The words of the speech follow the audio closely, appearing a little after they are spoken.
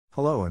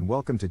Hello and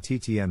welcome to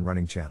TTN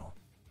Running Channel.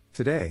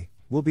 Today,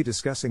 we'll be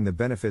discussing the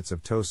benefits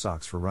of toe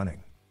socks for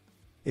running.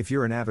 If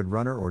you're an avid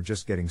runner or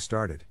just getting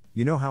started,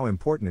 you know how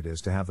important it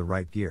is to have the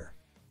right gear.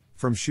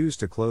 From shoes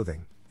to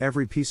clothing,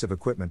 every piece of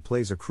equipment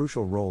plays a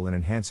crucial role in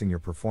enhancing your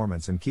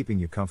performance and keeping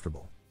you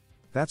comfortable.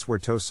 That's where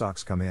toe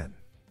socks come in.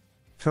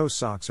 Toe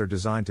socks are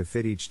designed to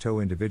fit each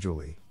toe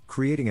individually,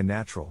 creating a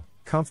natural,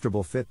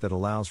 comfortable fit that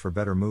allows for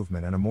better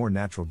movement and a more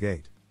natural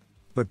gait.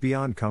 But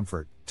beyond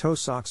comfort, toe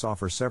socks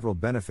offer several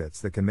benefits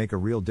that can make a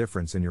real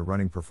difference in your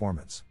running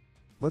performance.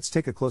 Let's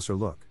take a closer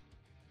look.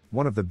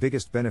 One of the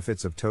biggest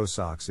benefits of toe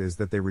socks is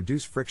that they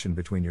reduce friction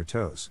between your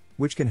toes,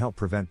 which can help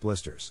prevent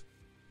blisters.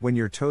 When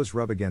your toes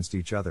rub against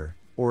each other,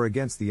 or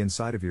against the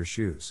inside of your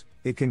shoes,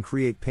 it can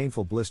create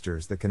painful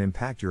blisters that can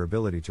impact your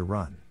ability to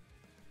run.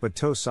 But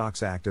toe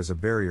socks act as a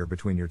barrier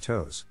between your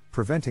toes,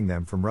 preventing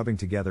them from rubbing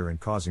together and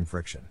causing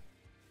friction.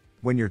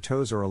 When your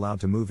toes are allowed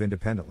to move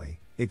independently,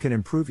 it can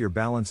improve your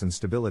balance and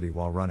stability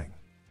while running.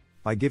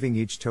 By giving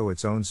each toe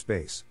its own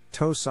space,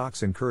 toe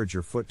socks encourage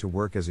your foot to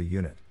work as a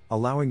unit,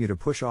 allowing you to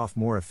push off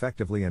more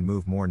effectively and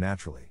move more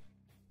naturally.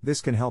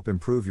 This can help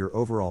improve your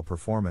overall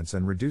performance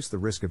and reduce the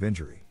risk of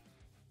injury.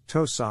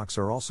 Toe socks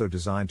are also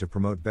designed to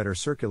promote better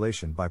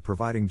circulation by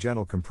providing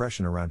gentle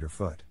compression around your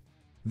foot.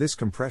 This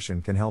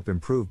compression can help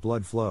improve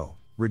blood flow,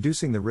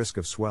 reducing the risk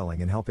of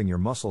swelling and helping your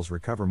muscles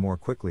recover more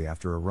quickly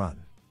after a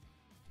run.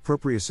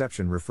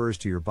 Proprioception refers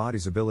to your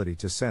body's ability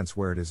to sense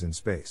where it is in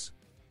space.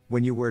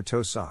 When you wear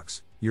toe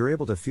socks, you're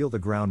able to feel the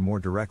ground more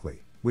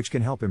directly, which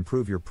can help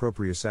improve your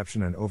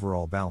proprioception and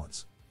overall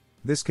balance.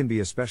 This can be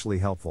especially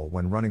helpful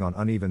when running on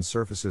uneven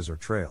surfaces or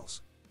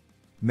trails.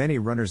 Many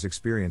runners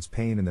experience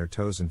pain in their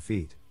toes and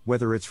feet,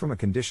 whether it's from a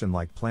condition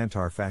like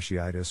plantar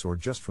fasciitis or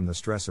just from the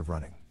stress of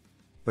running.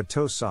 But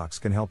toe socks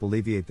can help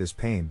alleviate this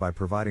pain by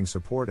providing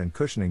support and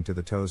cushioning to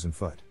the toes and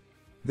foot.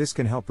 This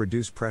can help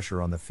reduce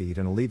pressure on the feet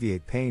and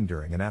alleviate pain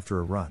during and after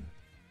a run.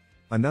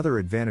 Another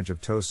advantage of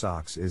toe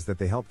socks is that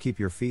they help keep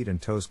your feet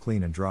and toes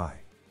clean and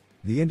dry.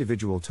 The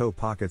individual toe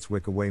pockets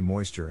wick away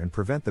moisture and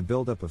prevent the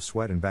buildup of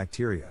sweat and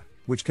bacteria,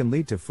 which can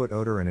lead to foot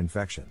odor and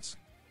infections.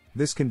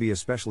 This can be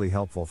especially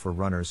helpful for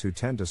runners who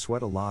tend to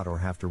sweat a lot or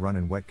have to run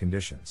in wet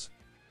conditions.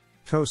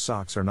 Toe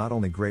socks are not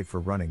only great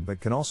for running but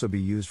can also be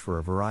used for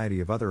a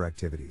variety of other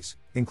activities,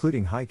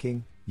 including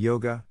hiking,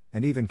 yoga,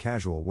 and even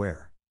casual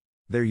wear.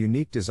 Their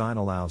unique design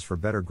allows for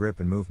better grip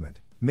and movement,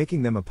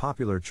 making them a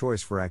popular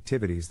choice for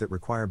activities that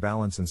require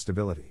balance and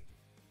stability.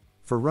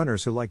 For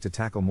runners who like to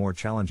tackle more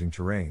challenging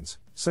terrains,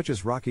 such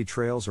as rocky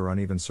trails or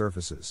uneven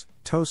surfaces,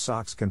 toe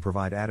socks can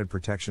provide added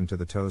protection to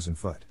the toes and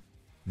foot.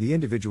 The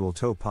individual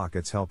toe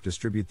pockets help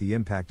distribute the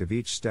impact of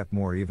each step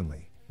more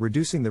evenly,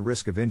 reducing the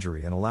risk of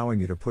injury and allowing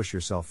you to push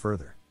yourself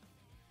further.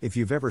 If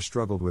you've ever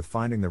struggled with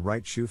finding the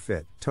right shoe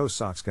fit, toe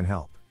socks can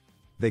help.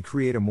 They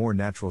create a more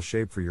natural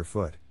shape for your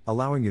foot,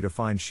 allowing you to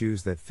find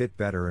shoes that fit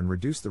better and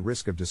reduce the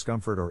risk of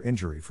discomfort or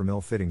injury from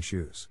ill-fitting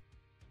shoes.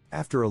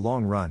 After a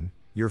long run,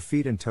 your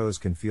feet and toes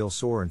can feel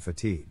sore and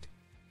fatigued.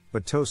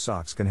 But toe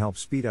socks can help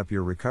speed up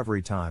your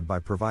recovery time by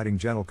providing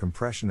gentle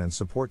compression and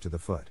support to the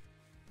foot.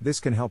 This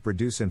can help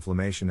reduce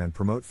inflammation and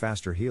promote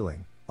faster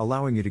healing,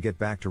 allowing you to get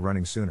back to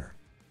running sooner.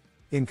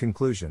 In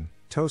conclusion,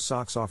 toe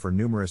socks offer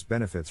numerous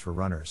benefits for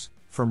runners,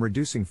 from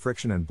reducing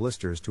friction and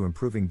blisters to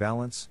improving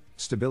balance,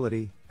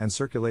 stability, and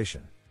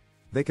circulation.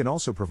 They can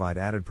also provide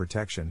added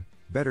protection,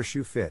 better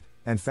shoe fit,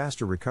 and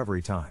faster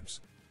recovery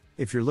times.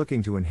 If you're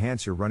looking to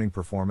enhance your running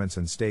performance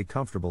and stay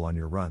comfortable on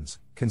your runs,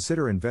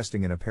 consider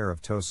investing in a pair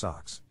of toe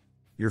socks.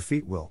 Your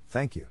feet will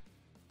thank you.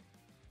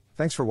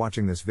 Thanks for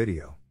watching this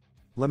video.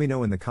 Let me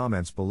know in the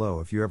comments below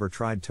if you ever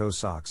tried toe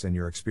socks and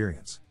your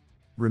experience.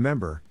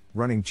 Remember,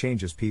 running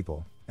changes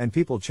people, and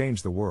people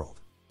change the world.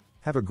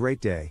 Have a great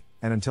day,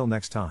 and until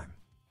next time.